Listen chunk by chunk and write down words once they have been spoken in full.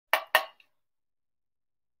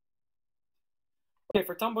Okay,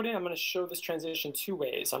 for Tamborim, I'm going to show this transition two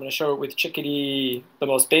ways. I'm going to show it with Chickadee, the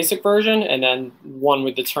most basic version, and then one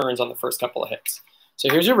with the turns on the first couple of hits. So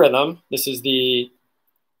here's your rhythm. This is the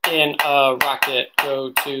in a rocket,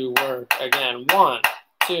 go to work again. 1,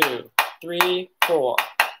 2, 3, 4.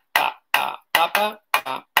 Ba, ba, ba, ba,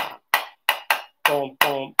 ba, ba. Boom,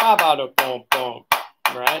 boom, ba, ba, da, boom, boom.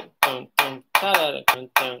 Right? Dun, dun, da, da, dun,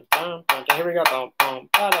 dun, dun, dun. Here we go. Boom, boom,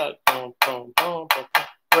 ba, da, boom, boom, boom, boom.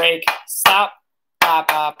 Break, stop. Ba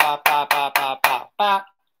ba ba ba ba ba ba ba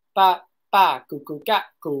ba ba goo goo ga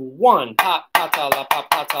goo 1 pa pa ta la pa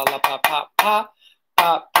pa ta la pa pa pa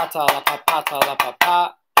pa pa ta la pa pa ta la pa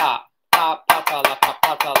pa pa pa pa ta la pa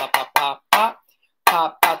pa ta la pa pa pa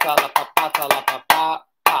pa pa ta la pa pa ta la pa pa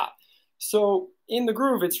pa. So in the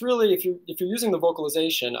groove, it's really if you're using the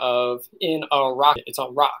vocalization of in a rocket, it's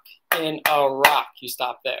on rock. In a rock, you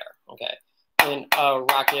stop there. Okay. In a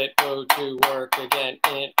rocket, go to work again.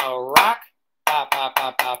 In a rock. Pa, pa,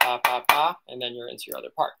 pa, pa, pa, pa, pa, and then you're into your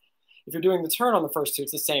other part. If you're doing the turn on the first two,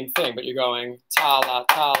 it's the same thing, but you're going ta la,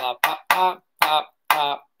 pa, pa, pa, pa,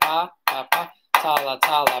 pa, pa, pa, ta la,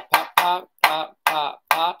 pa, pa, pa, pa,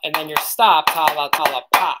 pa, and then your stop, ta la,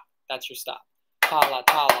 pa. That's your stop. Ta la,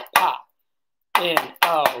 pa. In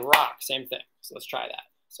a rock, same thing. So let's try that.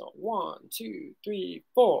 So 1, 2, 3,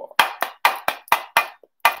 4.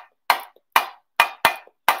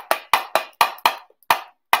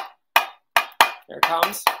 Here it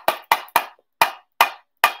comes.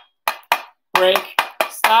 Break,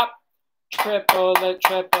 stop, triple it,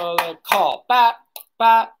 call. Ba,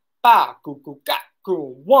 ba, ba, goo, goo, ga,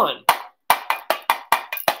 goo. 1.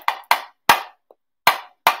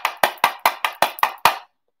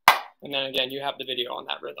 And then again, you have the video on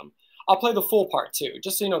that rhythm. I'll play the full part too,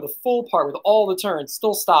 just so you know the full part with all the turns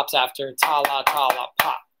still stops after ta la,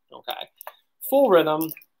 pa. Okay. Full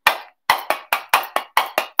rhythm.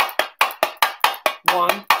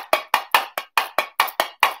 1.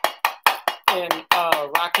 In a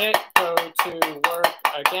rocket, go to work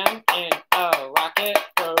again. In a rocket,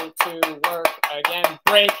 go to work again.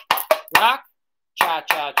 Break, rock, cha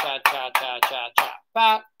cha cha cha cha cha cha.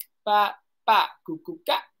 Ba ba ba, goo goo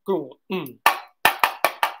ga goo.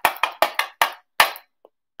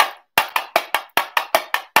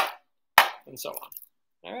 And so on.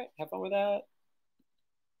 All right, have fun with that.